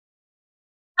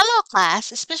Hello,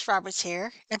 class. It's Miss Roberts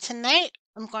here, and tonight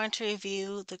I'm going to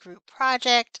review the group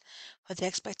project, what the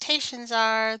expectations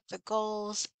are, the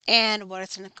goals, and what are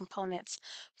some of the components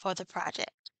for the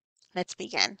project. Let's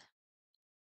begin.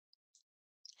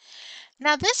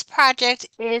 Now, this project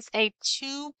is a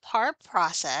two-part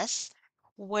process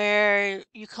where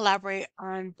you collaborate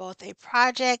on both a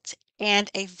project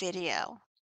and a video.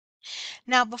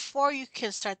 Now, before you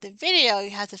can start the video, you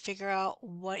have to figure out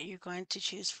what you're going to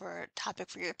choose for a topic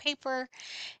for your paper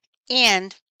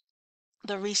and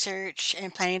the research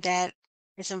and planning that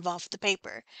is involved with the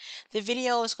paper. The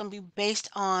video is going to be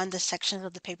based on the sections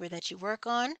of the paper that you work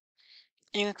on, and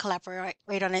you're going to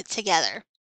collaborate on it together.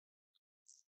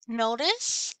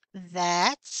 Notice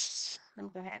that, let me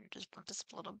go ahead and just put this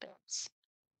up a little bit.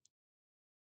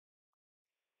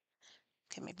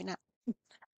 Okay, maybe not.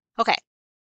 Okay,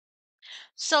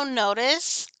 so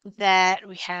notice that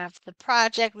we have the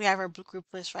project, we have our group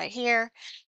list right here.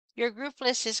 Your group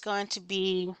list is going to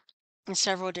be in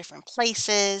several different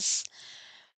places.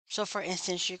 So for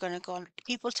instance, you're going to go on the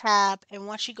People tab, and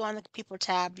once you go on the People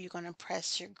tab, you're going to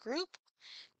press your group,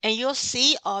 and you'll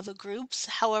see all the groups.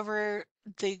 However,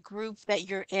 the group that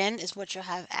you're in is what you'll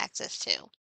have access to.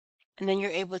 And then you're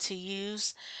able to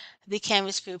use the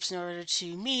Canvas groups in order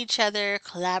to meet each other,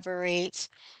 collaborate,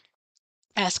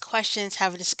 ask questions,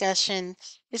 have a discussion.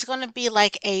 It's going to be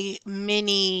like a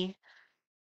mini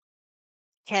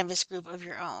Canvas group of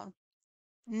your own.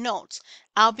 Note,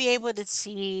 I'll be able to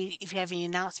see if you have any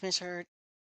announcements or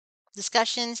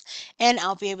discussions, and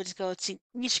I'll be able to go to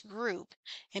each group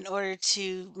in order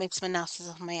to make some analysis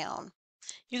of my own.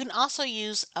 You can also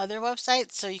use other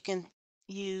websites, so you can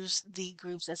use the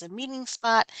groups as a meeting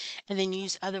spot and then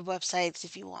use other websites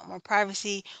if you want more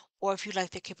privacy or if you like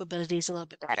their capabilities a little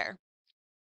bit better.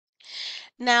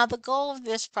 Now, the goal of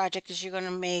this project is you're going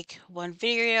to make one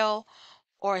video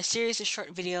or a series of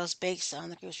short videos based on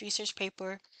the group's research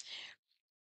paper.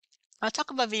 I'll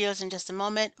talk about videos in just a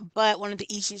moment, but one of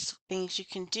the easiest things you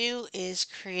can do is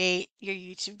create your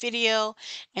YouTube video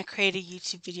and create a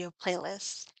YouTube video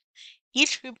playlist.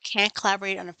 Each group can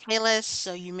collaborate on a playlist,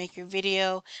 so you make your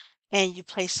video and you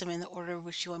place them in the order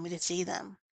which you want me to see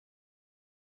them.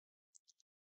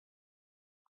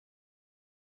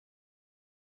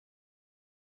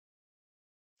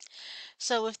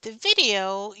 So with the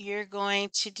video, you're going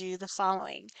to do the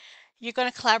following. You're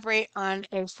going to collaborate on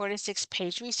a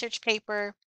 46-page research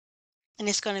paper, and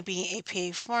it's going to be in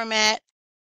APA format.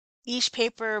 Each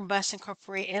paper must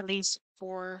incorporate at least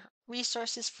 4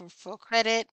 resources for full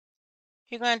credit.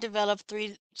 You're going to develop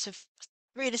 3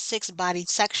 to 6 body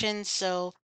sections.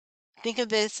 So think of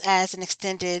this as an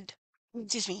extended,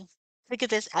 excuse me, think of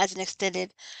this as an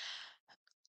extended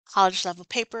college level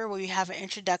paper where you have an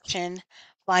introduction,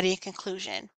 body, and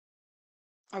conclusion,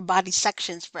 or body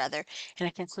sections rather, and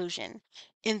a conclusion.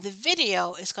 In the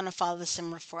video, it's going to follow the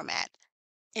similar format: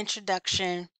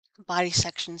 introduction, body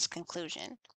sections,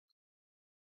 conclusion.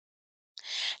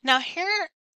 Now, here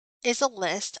is a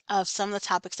list of some of the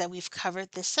topics that we've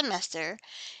covered this semester.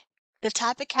 The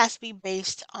topic has to be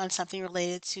based on something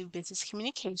related to business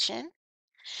communication.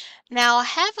 Now, I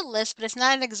have a list, but it's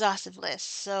not an exhaustive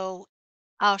list. So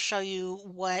I'll show you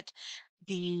what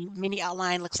the mini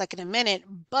outline looks like in a minute.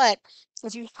 But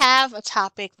if you have a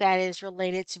topic that is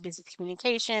related to business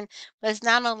communication, but it's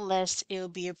not on the list, it will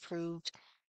be approved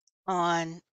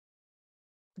on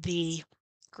the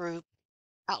group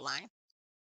outline.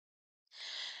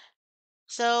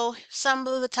 So some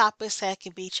of the topics that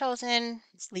can be chosen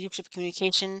is leadership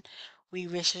communication. We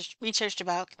researched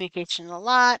about communication a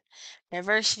lot,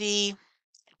 diversity,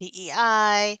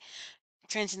 DEI,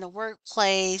 trends in the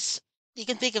workplace. You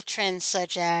can think of trends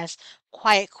such as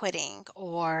quiet quitting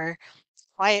or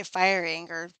quiet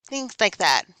firing or things like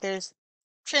that. There's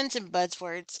trends and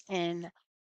buzzwords in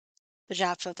the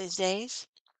job field these days.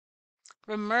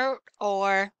 Remote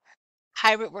or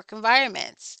hybrid work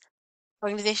environments,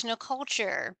 organizational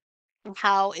culture, and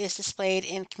how it's displayed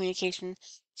in communication,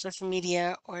 social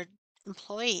media, or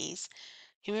employees,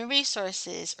 human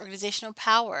resources, organizational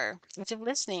power, active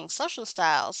listening, social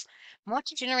styles,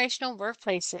 multi-generational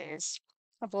workplaces.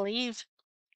 I believe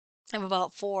I have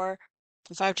about 4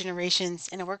 to 5 generations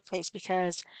in a workplace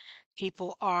because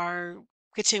people are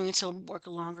continuing to work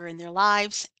longer in their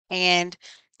lives and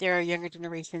there are younger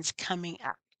generations coming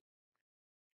up.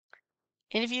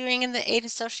 Interviewing in the age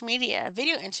of social media,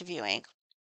 video interviewing.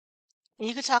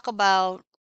 You could talk about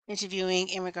interviewing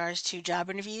in regards to job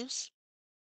interviews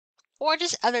or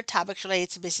just other topics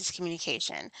related to business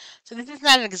communication. So this is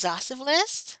not an exhaustive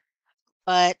list,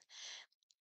 but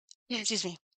excuse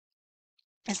me,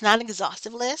 it's not an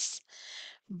exhaustive list,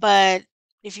 but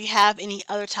If you have any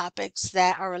other topics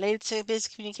that are related to business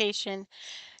communication,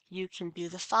 you can do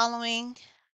the following.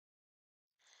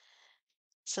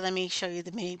 So let me show you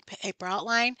the mini paper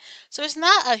outline. So it's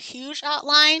not a huge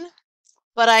outline,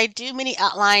 but I do mini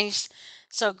outlines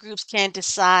so groups can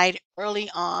decide early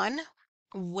on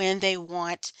when they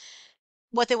want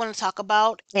what they want to talk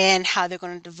about and how they're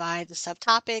going to divide the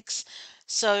subtopics.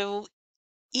 So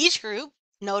each group,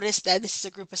 notice that this is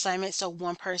a group assignment, so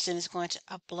one person is going to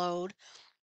upload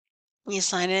the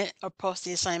assignment or post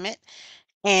the assignment,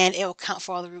 and it will count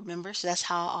for all the group members. So that's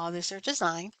how all this are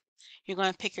designed. You're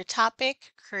going to pick your topic,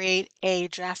 create a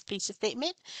draft thesis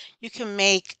statement. You can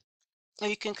make or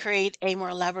you can create a more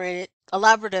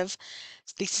elaborative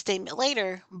thesis statement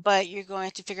later, but you're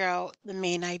going to figure out the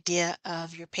main idea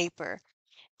of your paper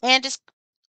and just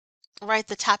write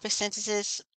the topic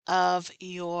sentences of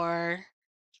your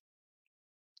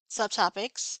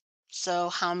subtopics. So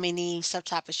how many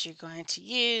subtopics you're going to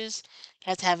use. You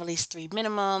have to have at least 3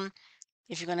 minimum.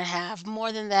 If you're going to have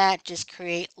more than that, just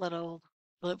create little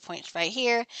bullet points right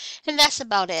here. And that's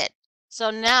about it.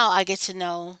 So now I get to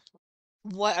know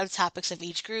what are the topics of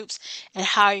each groups and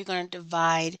how you're going to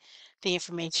divide the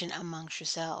information amongst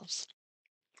yourselves.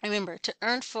 Remember, to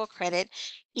earn full credit,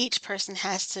 each person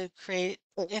has to create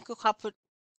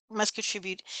must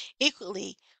contribute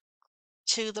equally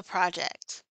to the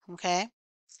project. Okay?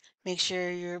 Make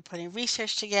sure you're putting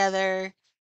research together,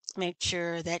 make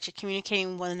sure that you're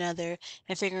communicating with one another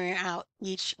and figuring out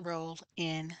each role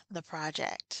in the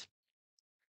project.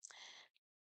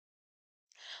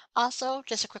 Also,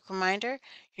 just a quick reminder,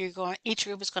 each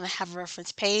group is going to have a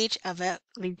reference page of at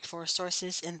least 4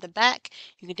 sources in the back.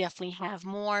 You can definitely have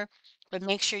more, but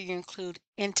make sure you include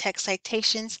in-text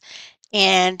citations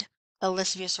and a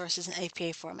list of your sources in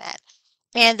APA format.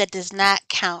 And that does not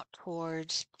count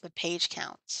towards the page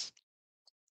counts.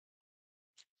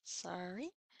 Sorry.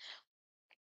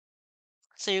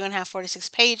 So you're going to have 46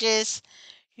 pages.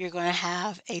 You're going to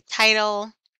have a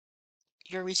title,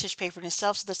 your research paper in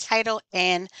itself. So the title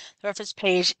and the reference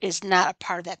page is not a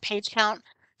part of that page count.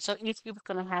 So each group is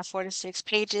going to have 46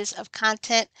 pages of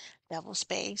content, double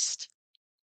spaced.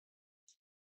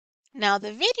 Now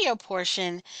the video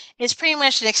portion is pretty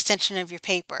much an extension of your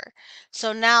paper.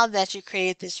 So now that you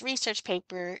created this research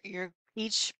paper,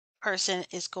 each person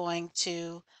is going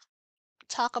to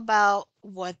talk about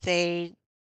what they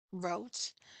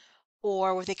wrote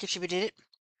or what they contributed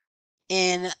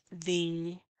in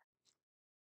the,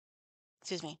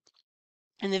 excuse me,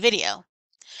 in the video.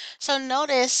 So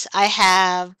notice I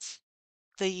have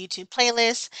the YouTube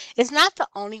playlist. It's not the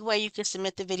only way you can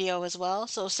submit the video as well.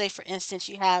 So say for instance,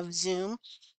 you have Zoom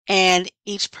and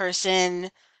each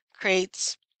person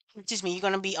creates, excuse me, you're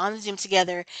going to be on the Zoom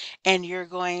together and you're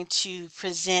going to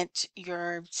present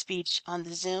your speech on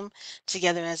the Zoom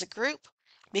together as a group.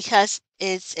 Because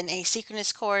it's an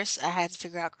asynchronous course, I had to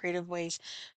figure out creative ways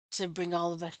to bring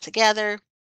all of us together.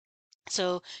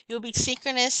 So you'll be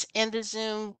synchronous in the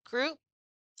Zoom group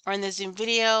or in the Zoom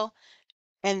video,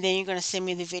 and then you're going to send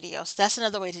me the video. So that's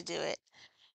another way to do it.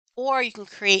 Or you can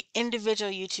create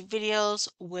individual YouTube videos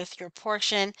with your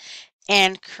portion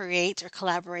and create or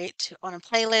collaborate on a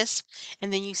playlist.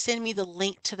 And then you send me the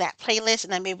link to that playlist,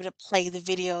 and I'm able to play the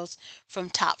videos from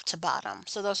top to bottom.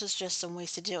 So those are just some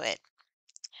ways to do it.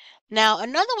 Now,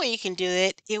 another way you can do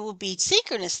it, it will be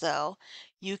synchronous though.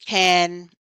 You can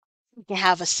you can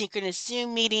have a synchronous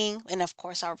Zoom meeting, and of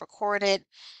course, I'll record it.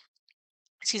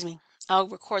 Excuse me. I'll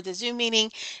record the Zoom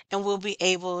meeting, and we'll be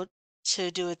able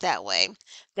to do it that way.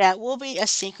 That will be a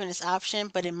synchronous option,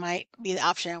 but it might be the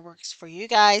option that works for you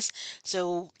guys.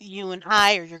 So you and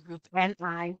I, or your group and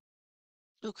I,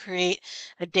 will create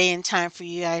a day and time for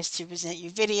you guys to present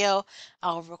your video.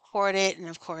 I'll record it, and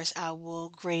of course, I will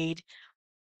grade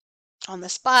on the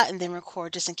spot and then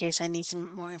record just in case I need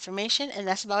some more information, and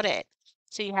that's about it.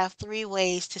 So you have 3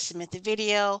 ways to submit the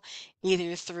video,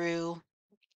 either through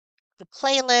the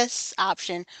playlist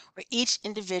option where each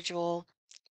individual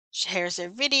shares their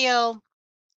video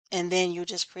and then you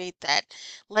just create that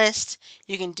list.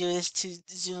 You can do this to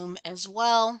Zoom as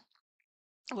well,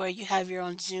 where you have your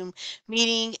own Zoom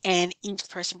meeting and each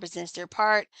person presents their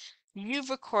part. You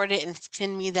record it and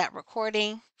send me that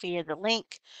recording via the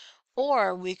link,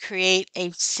 or we create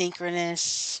a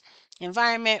synchronous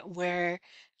environment where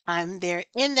I'm there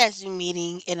in that Zoom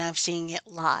meeting and I'm seeing it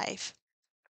live.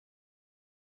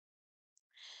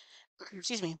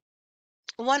 Excuse me.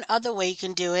 One other way you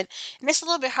can do it, and it's a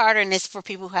little bit harder, and it's for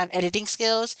people who have editing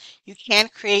skills. You can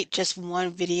create just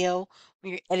one video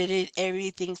where you edited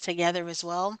everything together as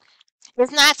well.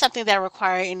 It's not something that I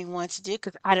require anyone to do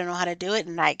because I don't know how to do it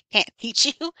and I can't teach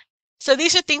you. So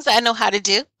these are things that I know how to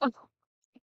do.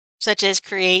 such as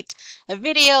create a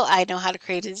video. I know how to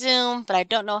create a Zoom, but I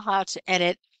don't know how to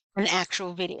edit an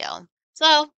actual video.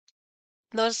 So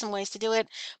those are some ways to do it.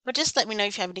 But just let me know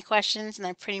if you have any questions, and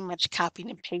I pretty much copied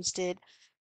and pasted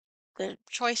the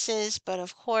choices. But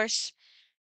of course,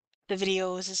 the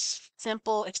video is a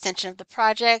simple extension of the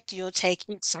project. You'll take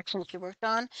each section that you worked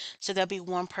on. So there'll be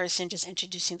one person just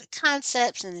introducing the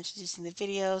concepts and introducing the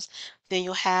videos. Then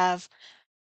you'll have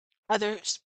other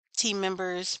team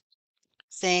members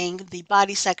saying the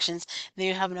body sections. Then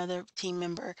you have another team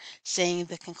member saying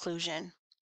the conclusion,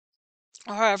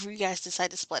 or however you guys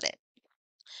decide to split it.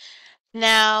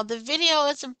 Now, the video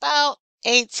is about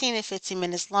 18 to 15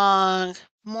 minutes long,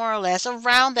 more or less.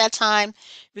 Around that time,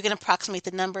 we can approximate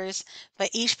the numbers, but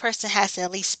each person has to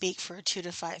at least speak for 2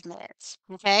 to 5 minutes.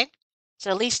 Okay? So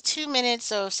at least 2 minutes.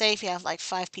 So say if you have like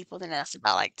 5 people, then that's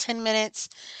about like 10 minutes.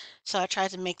 So I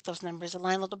tried to make those numbers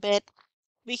align a little bit.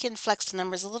 We can flex the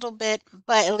numbers a little bit,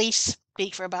 but at least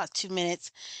speak for about 2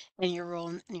 minutes in your role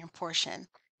in your portion.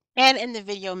 And in the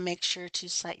video, make sure to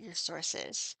cite your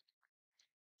sources.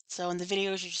 So in the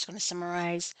videos, you're just going to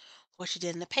summarize what you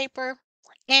did in the paper,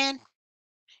 and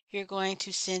you're going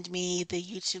to send me the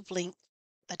YouTube link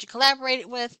that you collaborated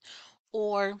with,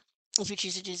 or if you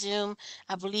choose to do Zoom,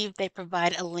 I believe they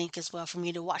provide a link as well for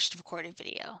me to watch the recorded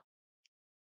video.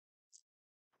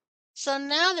 So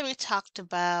now that we talked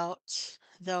about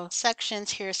those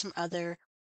sections, here are some other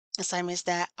assignments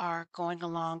that are going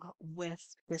along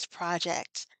with this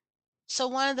project. So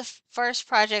one of the first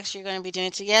projects you're going to be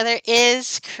doing together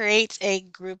is create a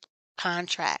group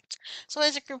contract. So what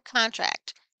is a group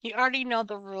contract? You already know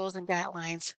the rules and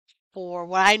guidelines for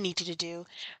what I need you to do,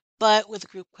 but with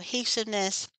group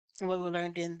cohesiveness and what we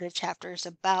learned in the chapters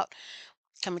about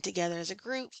coming together as a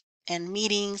group and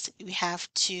meetings, we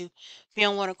have to be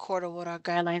on one accord of what our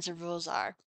guidelines and rules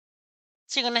are.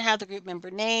 So you're going to have the group member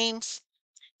names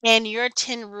and your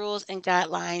 10 rules and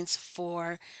guidelines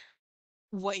for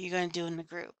what you're going to do in the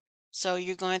group. So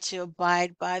you're going to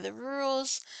abide by the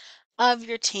rules of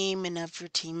your team and of your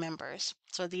team members.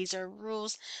 So these are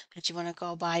rules that you want to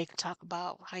go by. You can talk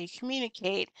about how you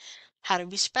communicate, how to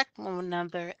respect one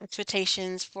another,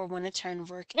 expectations for when to turn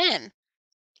work in.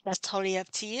 That's totally up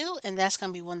to you, and that's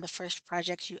going to be one of the first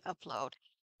projects you upload.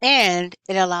 And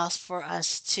it allows for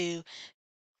us to,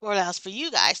 or allows for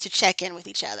you guys to check in with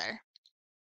each other.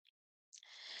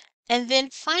 And then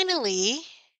finally,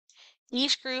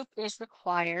 each group is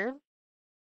required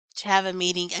to have a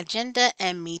meeting agenda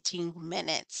and meeting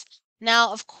minutes.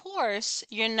 Now, of course,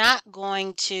 you're not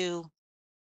going to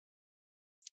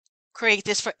create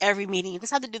this for every meeting. You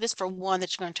just have to do this for one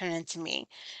that you're going to turn into me.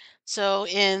 So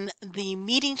in the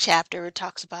meeting chapter, it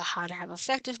talks about how to have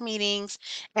effective meetings,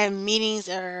 and meetings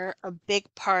are a big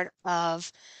part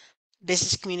of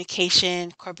business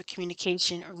communication, corporate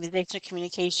communication, organizational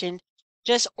communication,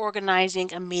 just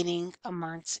organizing a meeting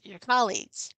amongst your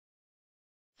colleagues.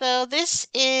 So this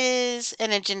is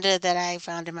an agenda that I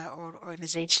found in my old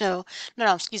organizational,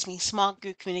 no, excuse me, small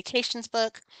group communications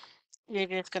book. You're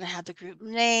just going to have the group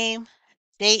name,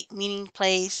 date, meeting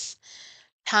place,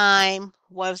 time,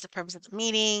 what was the purpose of the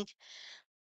meeting,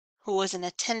 who was in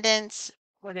attendance,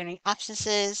 were there any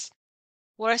absences,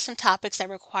 what are some topics that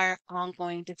require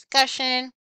ongoing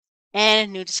discussion,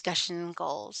 and new discussion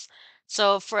goals.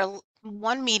 So for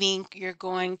one meeting, you're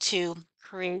going to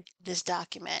create this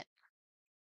document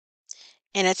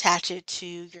and attach it to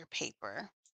your paper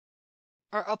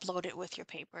or upload it with your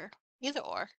paper, either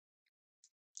or.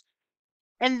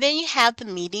 And then you have the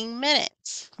meeting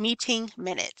minutes. Meeting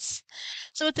minutes.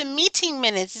 So with the meeting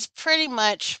minutes, it's pretty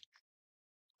much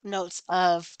notes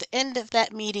of the end of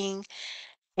that meeting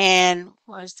and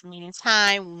what was the meeting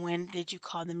time, when did you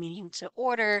call the meeting to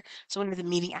order, so when did the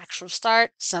meeting actually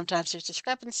start. Sometimes there's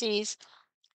discrepancies.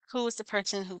 Who was the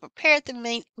person who prepared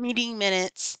the meeting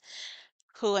minutes,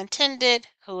 who attended,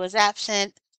 who was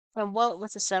absent, and what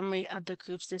was the summary of the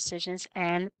group's decisions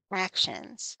and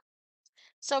actions.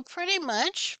 So pretty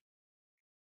much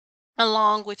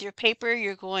along with your paper,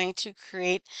 you're going to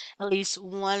create at least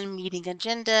one meeting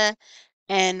agenda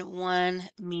and one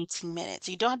meeting minute.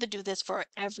 So you don't have to do this for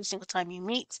every single time you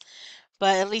meet,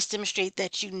 but at least demonstrate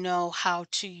that you know how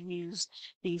to use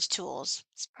these tools.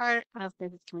 It's part of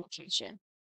business communication.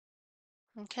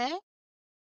 Okay?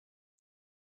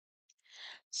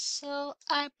 So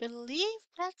I believe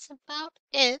that's about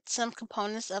it. Some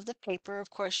components of the paper. Of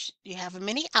course, you have a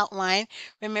mini outline.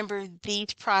 Remember,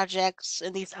 these projects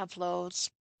and these uploads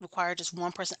require just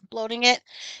one person uploading it,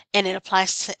 and it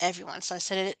applies to everyone. So I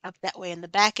set it up that way in the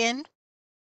back end.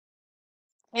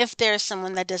 If there's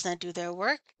someone that does not do their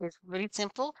work, it's really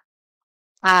simple.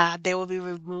 They will be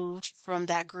removed from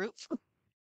that group.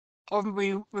 or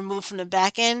be removed from the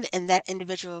back end, and that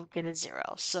individual will get a 0.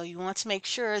 So you want to make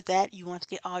sure that you want to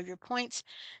get all your points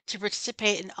to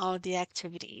participate in all of the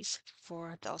activities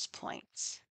for those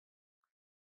points.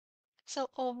 So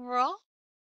overall,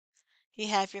 you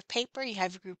have your paper, you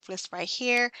have your group list right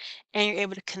here, and you're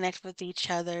able to connect with each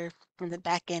other in the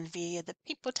back end via the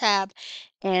People tab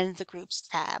and the Groups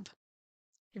tab.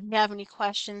 If you have any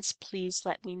questions, please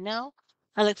let me know.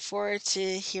 I look forward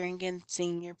to hearing and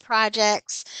seeing your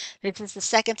projects. This is the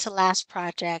second to last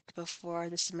project before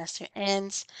the semester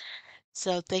ends.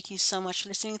 So thank you so much for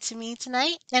listening to me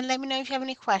tonight, and let me know if you have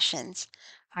any questions.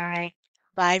 All right.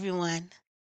 Bye, everyone.